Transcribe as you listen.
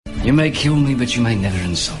You may kill me, but you may never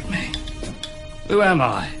insult me. Who am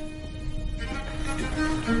I?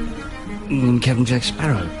 Captain Jack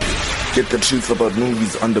Sparrow. Get the truth about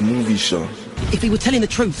movies on the movie show. If he were telling the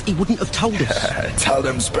truth, he wouldn't have told us. Tell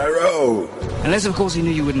them, Sparrow. Unless, of course, he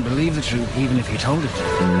knew you wouldn't believe the truth, even if you told it.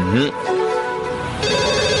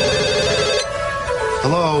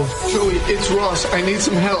 Hello? Joey, it's Ross. I need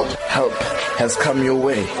some help. Help has come your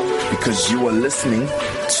way because you are listening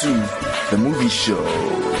to the movie show.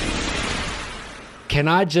 Can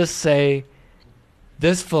I just say,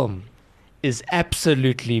 this film is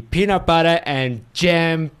absolutely peanut butter and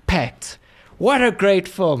jam-packed. What a great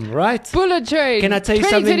film, right? Bullet Train. Can I tell you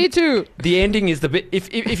something? 2022. The ending is the bit.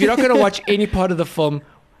 If you're not going to watch any part of the film,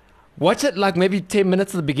 watch it like maybe 10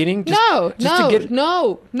 minutes at the beginning. No.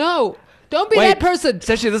 Don't be that person.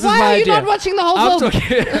 Essentially, this Why is my are you idea. not watching the whole film?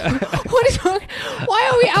 What is wrong? Why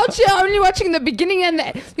are we out here only watching the beginning and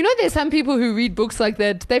the, you know, there's some people who read books like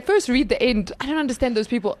that. They first read the end. I don't understand those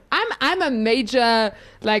people. I'm a major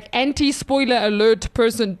like anti-spoiler alert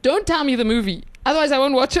person. Don't tell me the movie. Otherwise I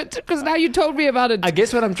won't watch it because now you told me about it. I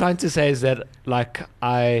guess what I'm trying to say is that like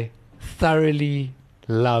I thoroughly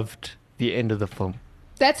loved the end of the film.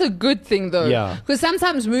 That's a good thing though. Yeah. Because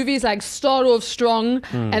sometimes movies like start off strong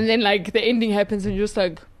and then like the ending happens and you're just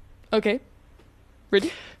like, okay,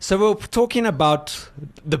 ready? So we're talking about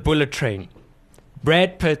the Bullet Train.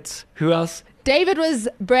 Brad Pitt, who else? David was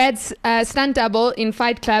Brad's stunt double in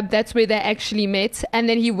Fight Club. That's where they actually met. And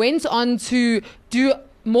then he went on to do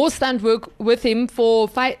more stunt work with him for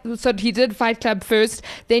Fight. So he did Fight Club first.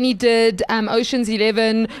 Then he did Ocean's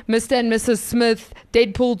 11, Mr. and Mrs. Smith,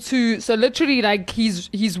 Deadpool 2. So literally like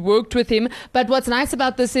he's worked with him. But what's nice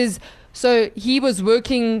about this is, so he was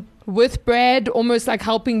working with Brad, almost like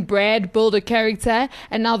helping Brad build a character.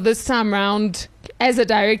 And now this time round as a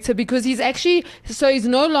director, because he's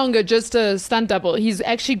no longer just a stunt double. He's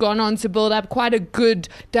actually gone on to build up quite a good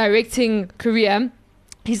directing career.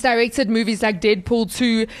 He's directed movies like Deadpool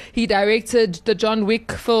 2. He directed the John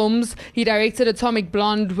Wick films. He directed Atomic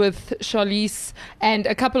Blonde with Charlize and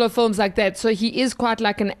a couple of films like that. So he is quite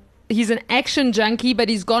like he's an action junkie, but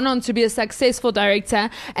he's gone on to be a successful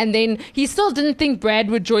director. And then he still didn't think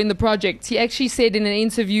Brad would join the project. He actually said in an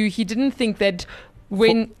interview he didn't think that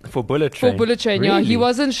for Bullet Train. For Bullet Train, really? Yeah. He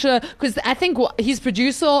wasn't sure. Because I think his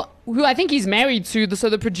producer, who I think he's married to, so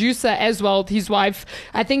the producer as well, his wife,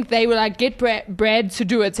 I think they were like, get Brad to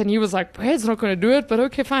do it. And he was like, Brad's not going to do it, but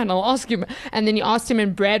okay, fine, I'll ask him. And then he asked him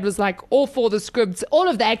and Brad was like, all for the script. All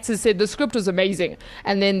of the actors said the script was amazing.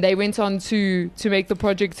 And then they went on to make the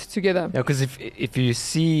project together. Yeah, because if you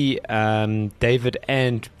see David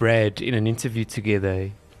and Brad in an interview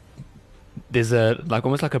together, there's a like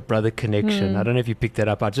almost like a brother connection. I don't know if you picked that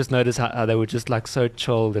up. I just noticed how they were just like so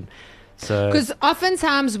chilled and so. Because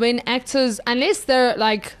oftentimes when actors, unless they're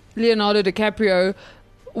like Leonardo DiCaprio,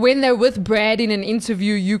 when they're with Brad in an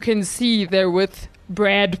interview, you can see they're with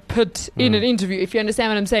Brad Pitt in an interview. If you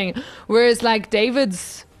understand what I'm saying. Whereas like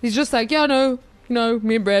David's, he's just like, yeah, no,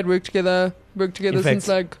 me and Brad work together since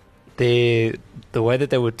like. The way that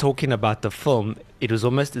they were talking about the film, it was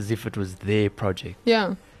almost as if it was their project.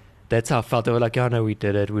 Yeah. That's how I felt. They were like, oh, no, we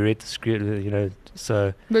did it. We read the script,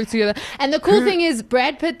 so. Work together. And the cool thing is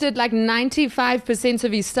Brad Pitt did like 95%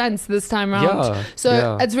 of his stunts this time around. Yeah,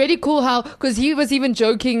 so it's really cool how, because he was even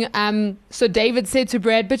joking. So David said to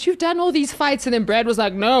Brad, but you've done all these fights. And then Brad was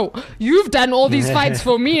like, no, you've done all these fights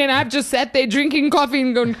for me. And I've just sat there drinking coffee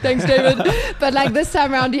and going, thanks, David. But like this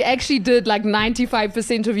time around, he actually did like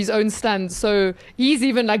 95% of his own stunts. So he's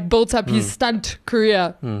even like built up his stunt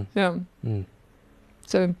career. Yeah.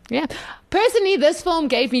 So, yeah. Personally, this film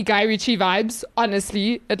gave me Guy Ritchie vibes,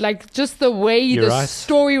 honestly. It, like, just the way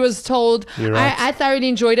story was told. I thoroughly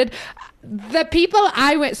enjoyed it. The people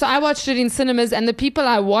I watched it in cinemas, and the people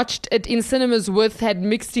I watched it in cinemas with had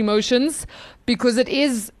mixed emotions because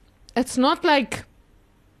it's not like,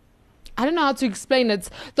 I don't know how to explain it.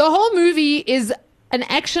 The whole movie is an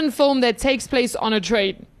action film that takes place on a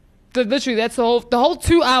train. Literally, that's the whole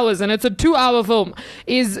 2 hours, and it's a 2-hour film,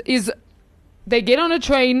 is they get on a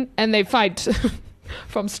train and they fight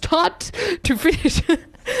from start to finish.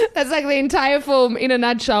 That's like the entire film in a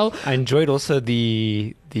nutshell. I enjoyed also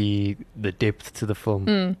the depth to the film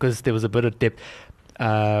because there was a bit of depth.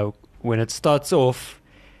 When it starts off,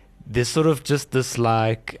 there's sort of just this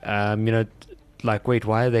like, like, wait,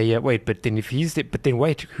 why are they here? Wait, but then if he's there, but then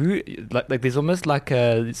wait, who? Like there's almost like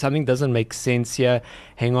something doesn't make sense here.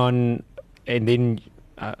 Hang on, and then.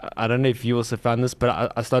 I don't know if you also found this,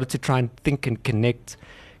 but I started to try and think and connect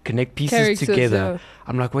connect pieces Characters, together. yeah.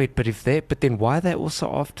 I'm like, wait, but then why are they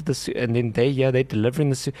also after the suit? And then they're delivering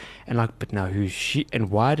the suit, and like, but now who's she? And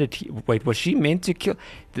why did he? Wait, was she meant to kill?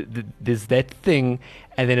 There's that thing,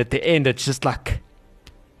 and then at the end, it's just like,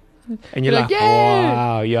 and you're like, Yay!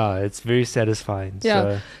 wow, yeah, it's very satisfying.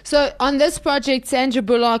 Yeah. So on this project, Sandra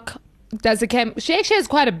Bullock does a she actually has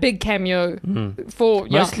quite a big cameo for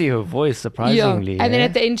Mostly her voice, surprisingly. And then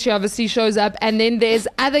at the end, she obviously shows up, and then there's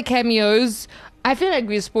other cameos. I feel like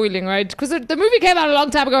we're spoiling, right? Because the movie came out a long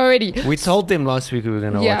time ago already. We told them last week we were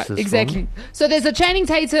going to watch this. Yeah, exactly. So there's a Channing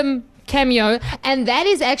Tatum cameo, and that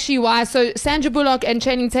is actually why. So Sandra Bullock and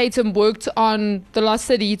Channing Tatum worked on The Lost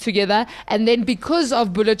City together, and then because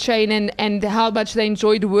of Bullet Train and how much they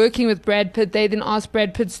enjoyed working with Brad Pitt, they then asked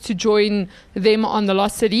Brad Pitt to join them on The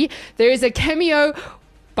Lost City. There is a cameo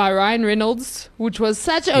by Ryan Reynolds, which was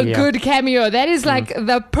such a good cameo. That is like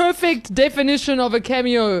the perfect definition of a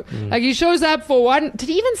cameo. Like he shows up for one. Did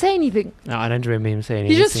he even say anything? No, I don't remember him saying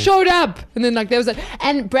He anything. just showed up, and then like there was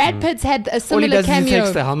and Brad Pitt's had a similar All he does cameo. is he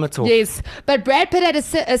takes the helmet off. Yes, but Brad Pitt had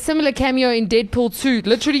a similar cameo in Deadpool 2.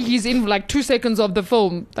 Literally, he's in like 2 seconds of the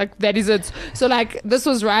film. Like that is it. So like this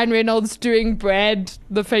was Ryan Reynolds doing Brad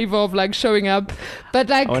the favor of like showing up, but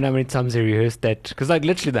like I wonder how many times he rehearsed that, because like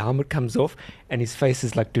literally the helmet comes off and his face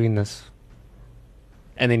is like doing this,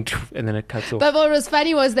 and then it cuts off. But what was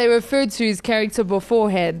funny was they referred to his character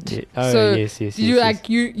beforehand. Yeah. Oh, so yes, you yes. like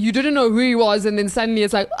you didn't know who he was, and then suddenly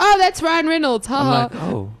it's like, oh, that's Ryan Reynolds. I'm Haha. like,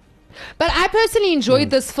 oh, But I personally enjoyed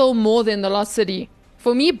this film more than The Lost City.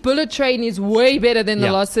 For me, Bullet Train is way better than The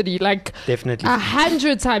Yeah. Lost City. Like definitely,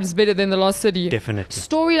 100 times better than The Lost City. definitely.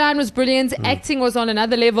 Storyline was brilliant. Acting was on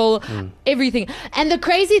another level. Everything. And the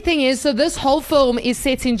crazy thing is, so this whole film is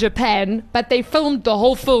set in Japan, but they filmed the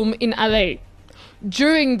whole film in LA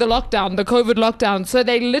during the lockdown, the COVID lockdown. So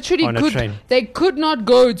they literally On a train. they could not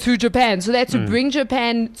go to Japan. So they had to bring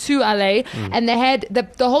Japan to LA, and they had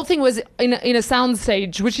the whole thing was in a sound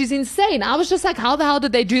stage, which is insane. I was just like, how the hell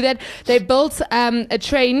did they do that? They built a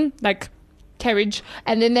train like carriage,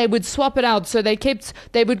 and then they would swap it out. So they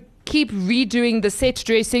would keep redoing the set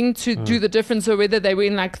dressing to do the difference. So whether they were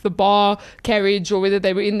in like the bar carriage or whether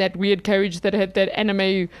they were in that weird carriage that had that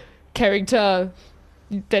anime character,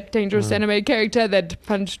 that dangerous anime character that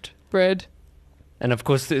punched bread. And of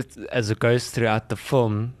course, as it goes throughout the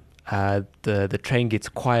film, the train gets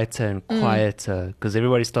quieter and quieter because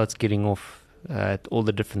everybody starts getting off at all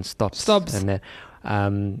the different stops. And that,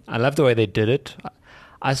 I love the way they did it.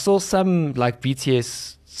 I saw some like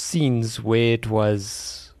BTS scenes where it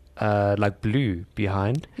was like blue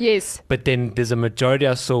behind. Yes. But then there's a majority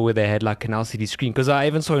I saw where they had like an LCD screen, because I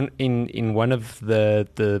even saw in one of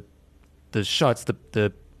the shots,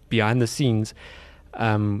 the behind the scenes,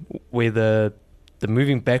 where the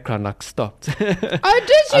moving background like stopped. Oh, did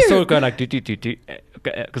you? I saw it go like do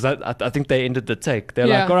because I think they ended the take. They're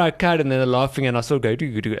like, all right, cut, and then they're laughing, and I saw it go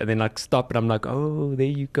do, and then like stop, and I'm like, oh, there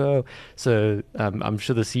you go. So I'm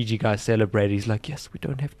sure the CG guy celebrated. He's like, yes, we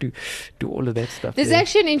don't have to do all of that stuff. There's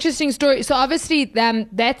actually an interesting story. So obviously,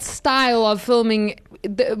 that style of filming,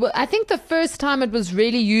 I think the first time it was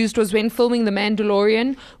really used was when filming The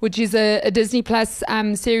Mandalorian, which is a Disney Plus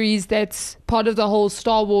series that's part of the whole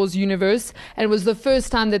Star Wars universe, and it was the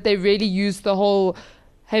first time that they really used the whole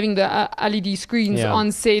having the LED screens on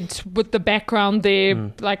set with the background there,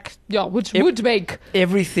 which would make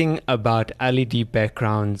everything about LED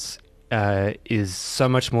backgrounds is so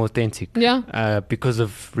much more authentic. Because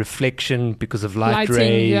of reflection, because of lighting,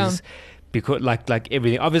 rays, because like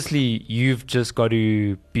everything. Obviously, you've just got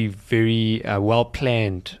to be very well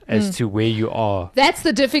planned as to where you are. That's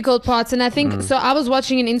the difficult part. And I think, so I was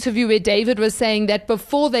watching an interview where David was saying that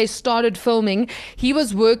before they started filming, he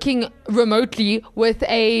was working remotely with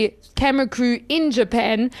a camera crew in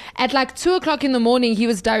Japan. At like 2:00 in the morning, he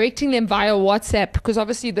was directing them via WhatsApp, because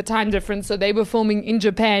obviously the time difference, so they were filming in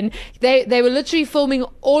Japan. They were literally filming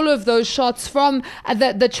all of those shots from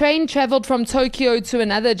the train traveled from Tokyo to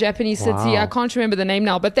another Japanese city. I can't remember the name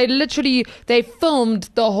now, but they filmed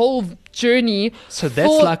the whole journey. So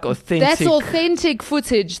that's like authentic. That's authentic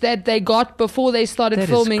footage that they got before they started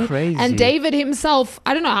filming. Is crazy. And David himself,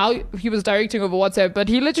 I don't know how he was directing over WhatsApp, but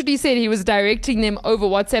he literally said he was directing them over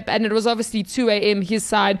WhatsApp, and it was obviously 2 a.m. his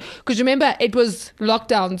side, because remember it was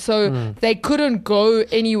lockdown, so they couldn't go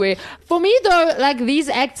anywhere. For me though, like these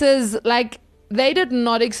actors, like they did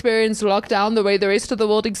not experience lockdown the way the rest of the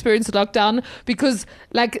world experienced lockdown, because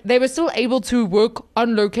like they were still able to work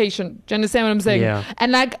on location. Do you understand what I'm saying? Yeah.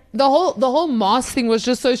 And like the whole mask thing was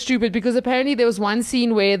just so stupid, because apparently there was one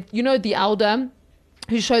scene where, you know, the elder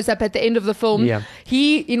who shows up at the end of the film,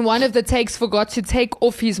 he, in one of the takes, forgot to take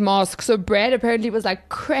off his mask. So Brad apparently was like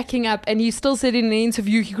cracking up, and he still said in the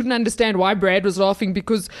interview he couldn't understand why Brad was laughing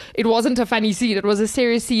because it wasn't a funny scene, it was a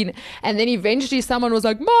serious scene. And then eventually someone was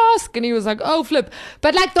like, mask, and he was like, oh flip.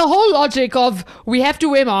 But like the whole logic of we have to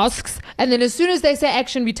wear masks, and then as soon as they say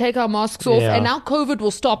action, we take our masks off, and now COVID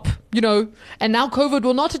will stop, you know, and now COVID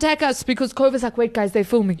will not attack us because COVID's like, wait guys, they're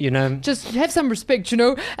filming, you know, just have some respect, you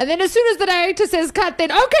know. And then as soon as the director says cut,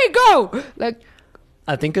 then okay, go. Like,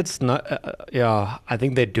 I think it's not. I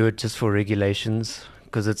think they do it just for regulations,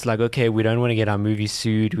 because it's like, okay, we don't want to get our movie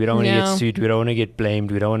sued, we don't want to get sued, we don't want to get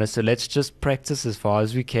blamed, we don't want to. So let's just practice as far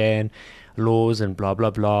as we can, laws and blah blah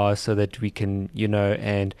blah, so that we can, you know.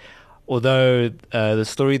 And although the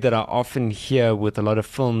story that I often hear with a lot of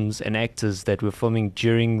films and actors that were filming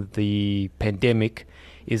during the pandemic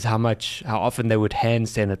is how often they would hand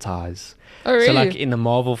sanitize. Oh, really? So like in the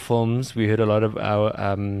Marvel films, we heard a lot of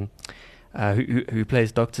our who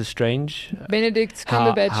plays Doctor Strange, Benedict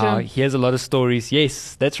Cumberbatch. How he has a lot of stories.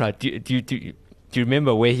 Yes, that's right. Do you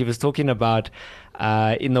remember where he was talking about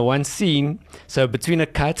in the one scene? So between a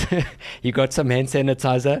cut, he got some hand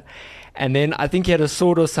sanitizer, and then I think he had a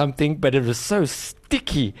sword or something, but it was so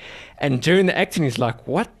sticky. And during the acting, he's like,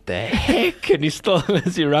 what the heck? And he's still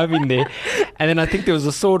rubbing there. And then I think there was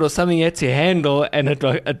a sword or something he had to handle, and it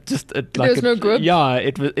like there was no grip. Yeah,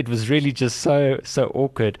 it was really just so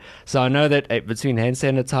awkward. So I know that between hand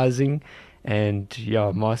sanitizing and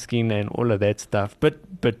masking and all of that stuff.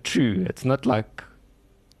 But true, it's not like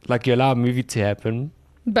you allow a movie to happen.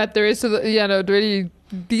 But the rest of really,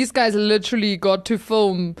 these guys literally got to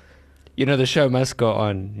film. You know, the show must go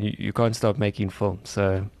on. You can't stop making films.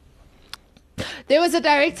 So there was a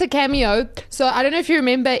director cameo. So I don't know if you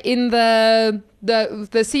remember in the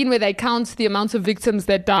scene where they count the amount of victims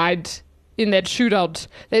that died in that shootout.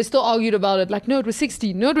 They still argued about it. Like, no, it was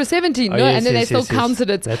 16. No, it was 17. And then they still counted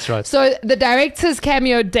it. That's right. So the director's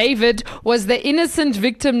cameo, David, was the innocent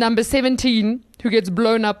victim number 17 who gets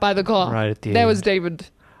blown up by the car. Right at the end. That was end. David.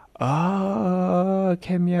 Oh,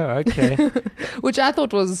 cameo. Okay. Which I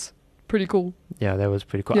thought was pretty cool. Yeah, that was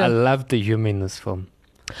pretty cool. Yeah. I loved the humor in this film.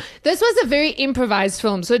 This was a very improvised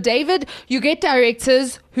film. So David, you get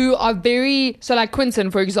directors who are like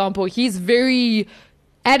Quentin, for example, he's very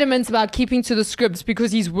adamant about keeping to the scripts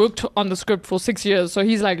because he's worked on the script for 6 years. So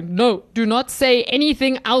he's like, no, do not say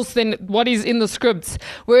anything else than what is in the scripts.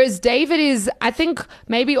 Whereas David is, I think,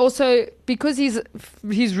 maybe also because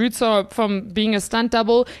his roots are from being a stunt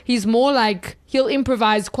double, he's more like he'll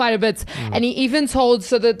improvise quite a bit. And he even told,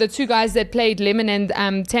 so that the two guys that played Lemon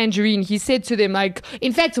and Tangerine, he said to them, like,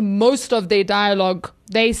 in fact, most of their dialogue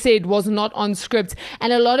they said was not on script,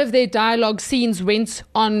 and a lot of their dialogue scenes went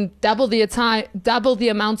on double the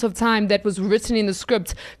amount of time that was written in the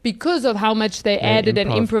script because of how much they added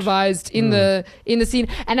and improvised in the scene.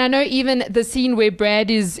 And I know even the scene where Brad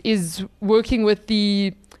is working with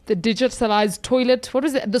the digitalized toilet, what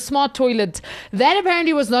is it? The smart toilet. That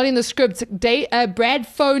apparently was not in the script. Brad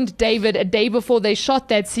phoned David a day before they shot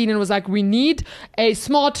that scene and was like, we need a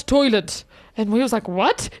smart toilet. And we was like,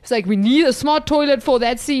 what? It's like, we need a smart toilet for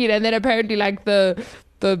that scene. And then apparently like the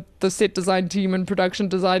set design team and production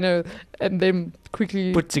designer and them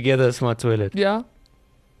quickly put together a smart toilet. Yeah.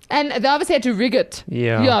 And they obviously had to rig it.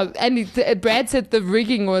 Yeah. Yeah. And Brad said the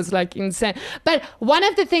rigging was like insane. But one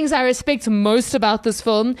of the things I respect most about this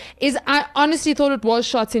film is I honestly thought it was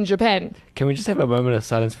shot in Japan. Can we just have a moment of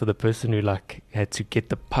silence for the person who like had to get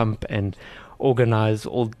the pump and organize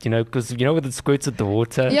all, because with the squirts of the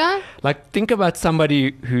water. Yeah. Like, think about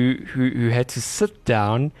somebody who had to sit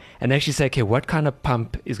down and actually say, okay, what kind of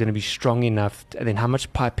pump is going to be strong enough, and then how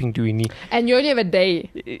much piping do we need? And you only have a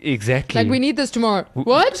day. Exactly. Like, we need this tomorrow.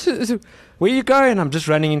 What? Where you going? I'm just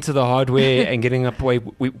running into the hardware and getting up. Wait,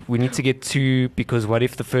 we need to get 2 because what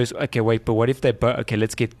if the first? Okay, wait, but what if they both? Okay,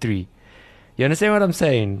 let's get 3. You understand what I'm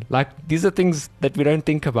saying? Like, these are things that we don't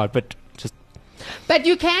think about, but just. But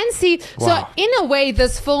you can see, Wow. So in a way,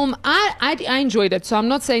 this film, I enjoyed it. So I'm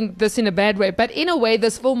not saying this in a bad way, but in a way,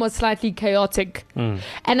 this film was slightly chaotic.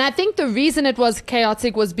 And I think the reason it was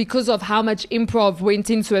chaotic was because of how much improv went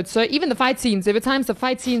into it. So even the fight scenes, there were times the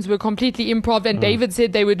fight scenes were completely improv, and David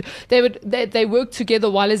said they worked together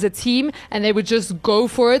while as a team, and they would just go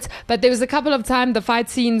for it. But there was a couple of times the fight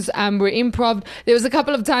scenes were improv. There was a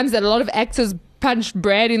couple of times that a lot of actors punched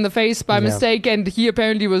Brad in the face by mistake, and he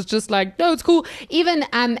apparently was just like, no, it's cool. Even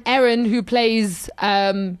Aaron, who plays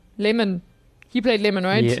Lemon, He played Lemon,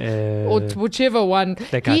 right? Yeah, Or whichever one.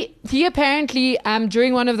 that guy. He apparently,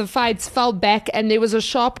 during one of the fights, fell back and there was a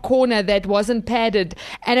sharp corner that wasn't padded.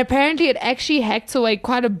 And apparently it actually hacked away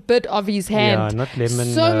quite a bit of his hand. Yeah, not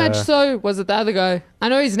Lemon. So much so, was it the other guy? I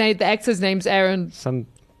know his name, the actor's name's Aaron. Some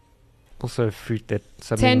also fruit that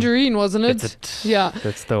something. Tangerine, wasn't it? That's it. Yeah.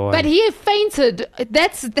 That's the one. But he fainted.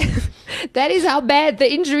 That is how bad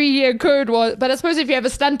the injury he occurred was. But I suppose if you have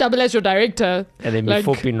a stunt double as your director. And then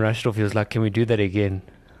before being rushed off, he was like, "Can we do that again?"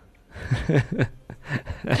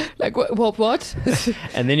 Like, what?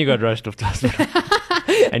 And then he got rushed off to hospital.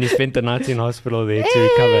 And he spent the night in hospital there to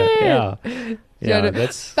recover. Yeah,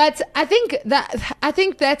 that's. But I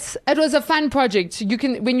think that's it was a fun project. You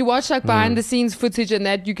can when you watch like behind the scenes footage and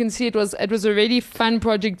that you can see it was a really fun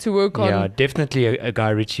project to work on. Yeah, definitely a Guy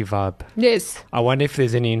Ritchie vibe. Yes. I wonder if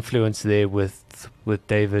there's any influence there with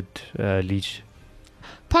David Leitch.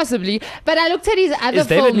 Possibly, but I looked at his other Is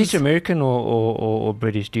films. David Leitch American or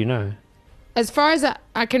British? Do you know? As far as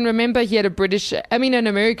I can remember, he had an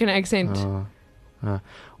American accent.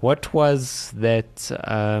 What was that?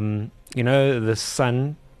 The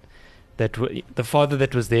son the father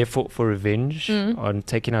that was there for revenge on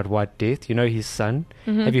taking out White Death. You know his son.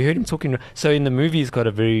 Mm-hmm. Have you heard him talking? So in the movie, he's got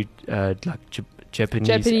a very Japanese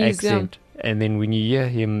accent, and then when you hear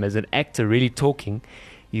him as an actor really talking,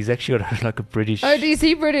 he's actually got like a British. Oh, is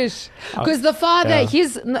he British? Because the father,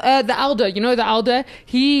 he's the elder. You know the elder.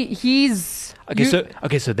 He's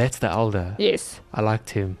okay. So that's the elder. Yes, I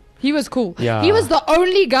liked him. He was cool. Yeah. He was the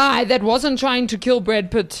only guy that wasn't trying to kill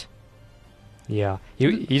Brad Pitt. Yeah,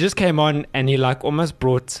 he just came on and he like almost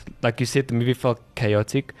brought, like you said, the movie felt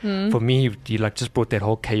chaotic. For me, he like just brought that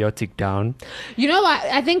whole chaotic down. You know,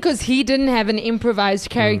 I think because he didn't have an improvised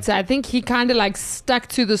character, I think he kind of like stuck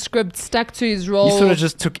to the script, stuck to his role. He sort of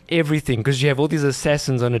just took everything because you have all these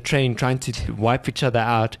assassins on a train trying to wipe each other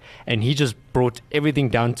out, and he just brought everything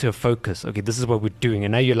down to a focus. Okay, this is what we're doing,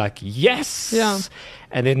 and now you're like, yes, yeah,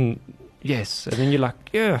 and then. Yes, and then you're like,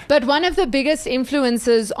 yeah. But one of the biggest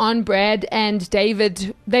influences on Brad and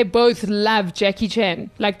David, they both love Jackie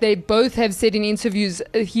Chan. Like they both have said in interviews,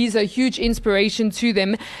 he's a huge inspiration to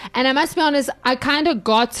them. And I must be honest, I kind of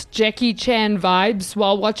got Jackie Chan vibes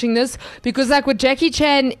while watching this because like with Jackie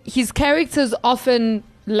Chan, his characters often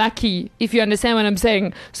lucky, if you understand what I'm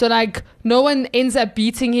saying. So like no one ends up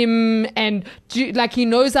beating him and like he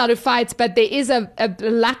knows how to fight, but there is a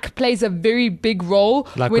luck plays a very big role,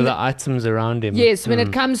 like with the items around him. Yes, when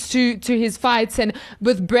it comes to his fights. And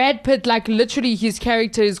with Brad Pitt, like literally his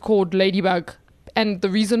character is called Ladybug, and the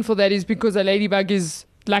reason for that is because a ladybug is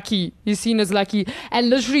lucky. He's seen as lucky,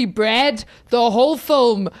 and literally Brad, the whole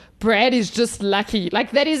film, Brad is just lucky.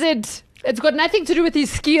 Like that is it. It's got nothing to do with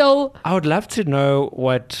his skill. I would love to know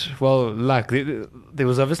there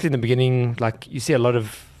was obviously in the beginning, like you see a lot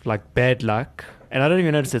of like bad luck. And I don't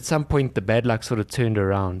even notice at some point the bad luck sort of turned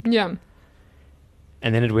around. Yeah.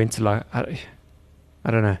 And then it went to like, I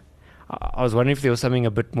don't know. I was wondering if there was something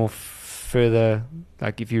a bit more further,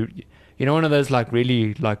 like if you know, one of those like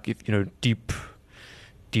really like, if you know, deep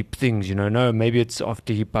things, you know, no, maybe it's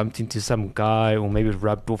after he bumped into some guy or maybe it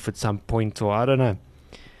rubbed off at some point or I don't know.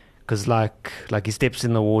 Because like he steps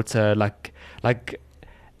in the water, like,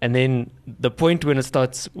 and then the point when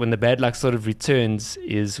the bad luck sort of returns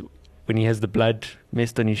is when he has the blood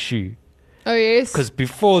messed on his shoe. Oh yes. Because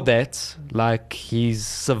before that, like his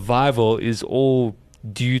survival is all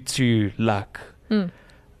due to luck.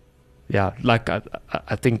 Yeah, like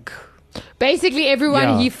I think. Basically,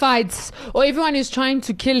 everyone he fights or everyone who's trying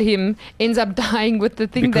to kill him ends up dying with the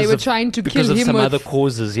thing they were trying to kill him with. Because of some other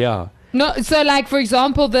causes, yeah. No, so like for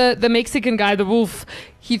example, the Mexican guy, the wolf,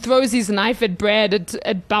 he throws his knife at Brad.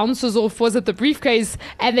 It bounces off, was it the briefcase,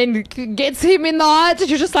 and then gets him in the heart. And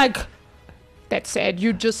you're just like, that's sad.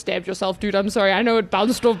 You just stabbed yourself, dude. I'm sorry. I know it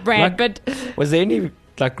bounced off Brad, but was there any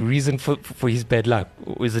like reason for his bad luck,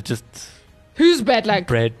 or is it just who's bad luck?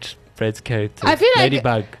 Brad's character. I feel like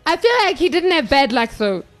Ladybug. I feel like he didn't have bad luck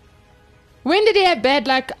though. When did he have bad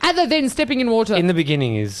luck other than stepping in water? In the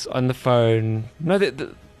beginning, is on the phone. No,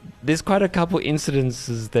 there's quite a couple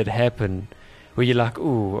incidences that happen where you're like,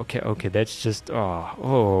 ooh, okay, that's just,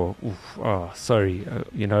 sorry.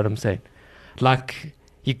 You know what I'm saying? Like,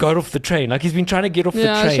 he got off the train. Like, he's been trying to get off the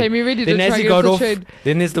train. Yeah, shame, he really did then try as he to got get off, off the train.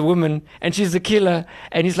 then there's the woman, and she's the killer,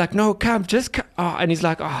 and he's like, no, come, just come. Oh, and he's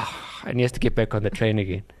like, and he has to get back on the train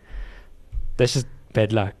again. That's just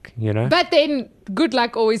bad luck, you know? But then good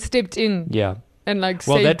luck always stepped in. Yeah. and like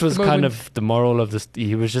Well, saved that was the kind moment. of the moral of this.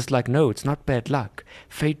 He was just like, no, it's not bad luck.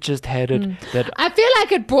 Fate just had it. That I feel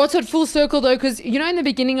like it brought it full circle though, because in the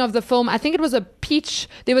beginning of the film, I think it was a peach.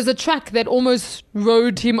 There was a truck that almost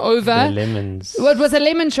rode him over. the lemons. Well, it was a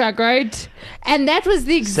lemon truck, right? And that was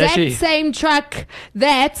the exact Sashi. same truck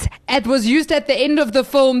that it was used at the end of the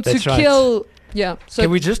film to That's right. kill. Yeah. So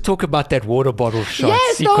Can we just talk about that water bottle shot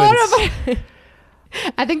yes, sequence? the water bottle.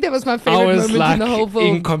 I think that was my I favorite was moment like in the whole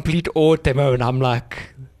film. in complete awe at the moment. I'm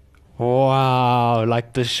like, wow,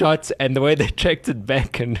 like the shots and the way they tracked it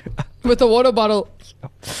back, and With the water bottle.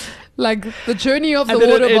 Like the journey of the and then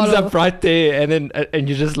water it ends bottle. up right there, and then and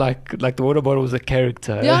you're just like the water bottle was a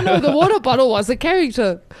character. Yeah, no, the water bottle was a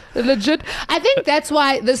character. Legit. I think that's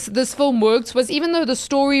why this film works, was even though the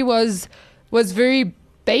story was very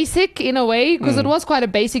basic in a way, because it was quite a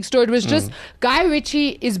basic story. It was just Guy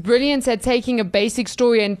Ritchie is brilliant at taking a basic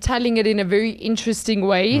story and telling it in a very interesting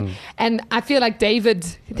way. And I feel like David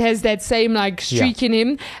has that same like streak in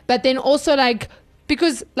him. But then also like,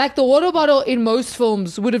 because like the water bottle in most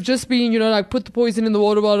films would have just been, like put the poison in the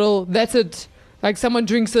water bottle, that's it. Like someone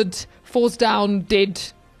drinks it, falls down, dead.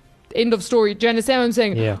 End of story. Do you understand what I'm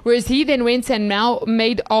saying? Yeah. Whereas he then went and now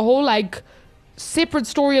made a whole like separate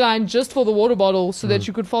storyline just for the water bottle, so that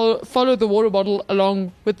you could follow the water bottle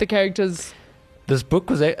along with the characters. This book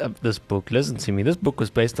was listen to me. This book was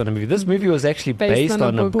based on a movie. This movie was actually based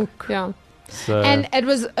on a book. Yeah. So And it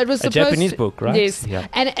was supposed a Japanese book, right? Yes. Yeah.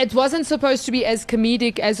 And it wasn't supposed to be as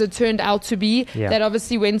comedic as it turned out to be. Yeah. That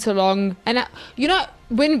obviously went along. And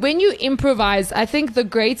when you improvise, I think the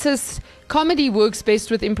greatest comedy works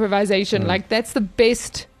best with improvisation. Like that's the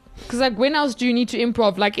best. Because like when else do you need to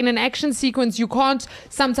improv? Like in an action sequence, you can't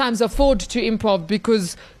sometimes afford to improv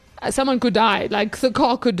because someone could die. Like the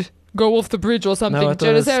car could go off the bridge or something. no, I Do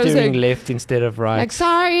you thought I understand was what I'm steering saying? left instead of right. Like,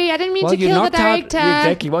 sorry, I didn't mean to you kill the knocked out, director.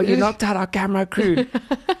 exactly. Well, you knocked out our camera crew.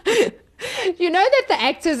 You know that the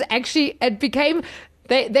actors actually, it became,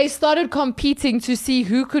 they started competing to see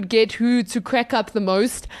who could get who to crack up the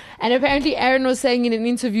most. And apparently Aaron was saying in an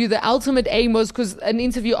interview, the ultimate aim was, because an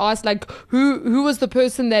interview asked like, who was the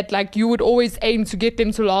person that like you would always aim to get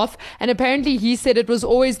them to laugh? And apparently he said it was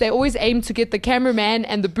they always aimed to get the cameraman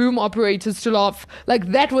and the boom operators to laugh. Like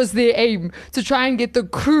that was their aim, to try and get the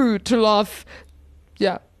crew to laugh.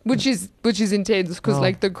 Yeah. Which is intense, because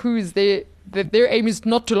like the crew is there. Their aim is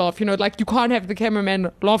not to laugh, like you can't have the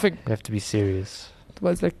cameraman laughing. You have to be serious. It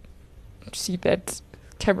was like, see that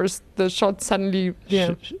cameras, the shot suddenly,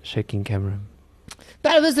 yeah. Shaking camera.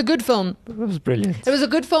 But it was a good film. It was brilliant. It was a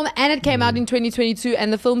good film, and it came out in 2022,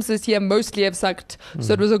 and the films this year mostly have sucked.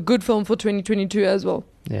 So it was a good film for 2022 as well.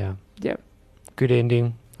 Yeah. Yeah. Good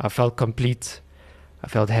ending. I felt complete. I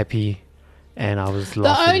felt happy. And I was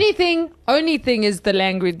laughing. The only thing is the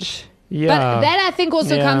language. Yeah. But that I think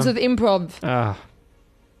also Yeah. comes with improv.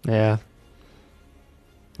 Yeah.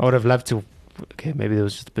 I would have loved to. Okay, maybe there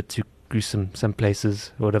was just a bit too gruesome some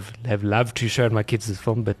places. I would have loved to show my kids this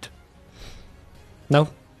film, but no.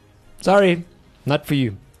 Sorry, not for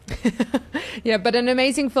you. Yeah, but an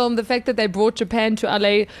amazing film. The fact that they brought Japan to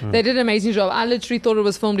LA, they did an amazing job. I literally thought it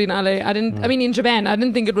was filmed in LA. I mean, in Japan. I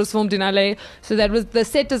didn't think it was filmed in LA. So that was, the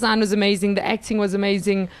set design was amazing, the acting was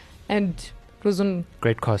amazing, and it was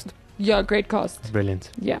Great cast. great cast.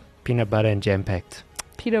 Brilliant. Yeah, Peanut butter and jam packed,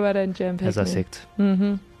 peanut butter and jam. as I said.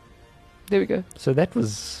 Mm-hmm. There we go. So that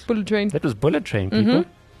was Bullet Train. Bullet Train, people.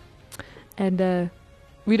 And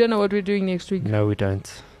we don't know what we're doing next week. No, we don't.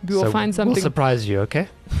 We will find something. We'll surprise you, okay?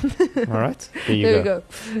 All right. There you There we go. go.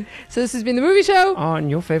 So this has been the movie show. On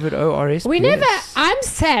your favorite ORS. We never. I'm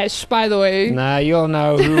Sash, by the way. Nah, you all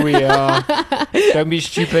know who we are. Don't be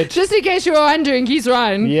stupid. Just in case you were wondering, he's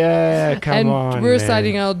Ryan. Yeah, come and on. we're man.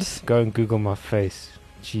 signing out. Go and Google my face.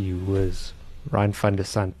 Gee whiz. Ryan van der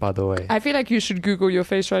Sant, by the way. I feel like you should Google your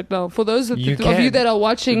face right now. For those of You you can. that are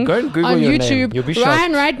watching Go and Google on your YouTube, name. You'll be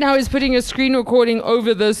Ryan shocked. right now is putting a screen recording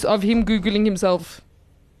over this of him Googling himself.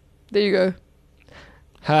 There you go.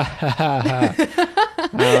 Ha ha ha ha.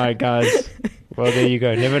 All right, guys. Well, there you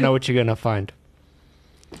go. Never know what you're going to find.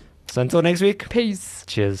 So until next week. Peace.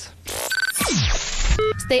 Cheers.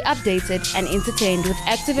 Stay updated and entertained with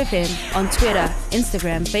Active FM on Twitter,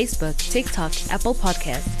 Instagram, Facebook, TikTok, Apple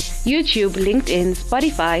Podcasts, YouTube, LinkedIn,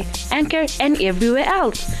 Spotify, Anchor, and everywhere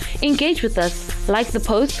else. Engage with us, like the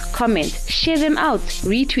post, comment, share them out,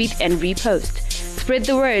 retweet and repost. Spread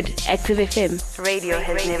the word. Active FM. Radio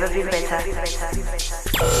has never been better.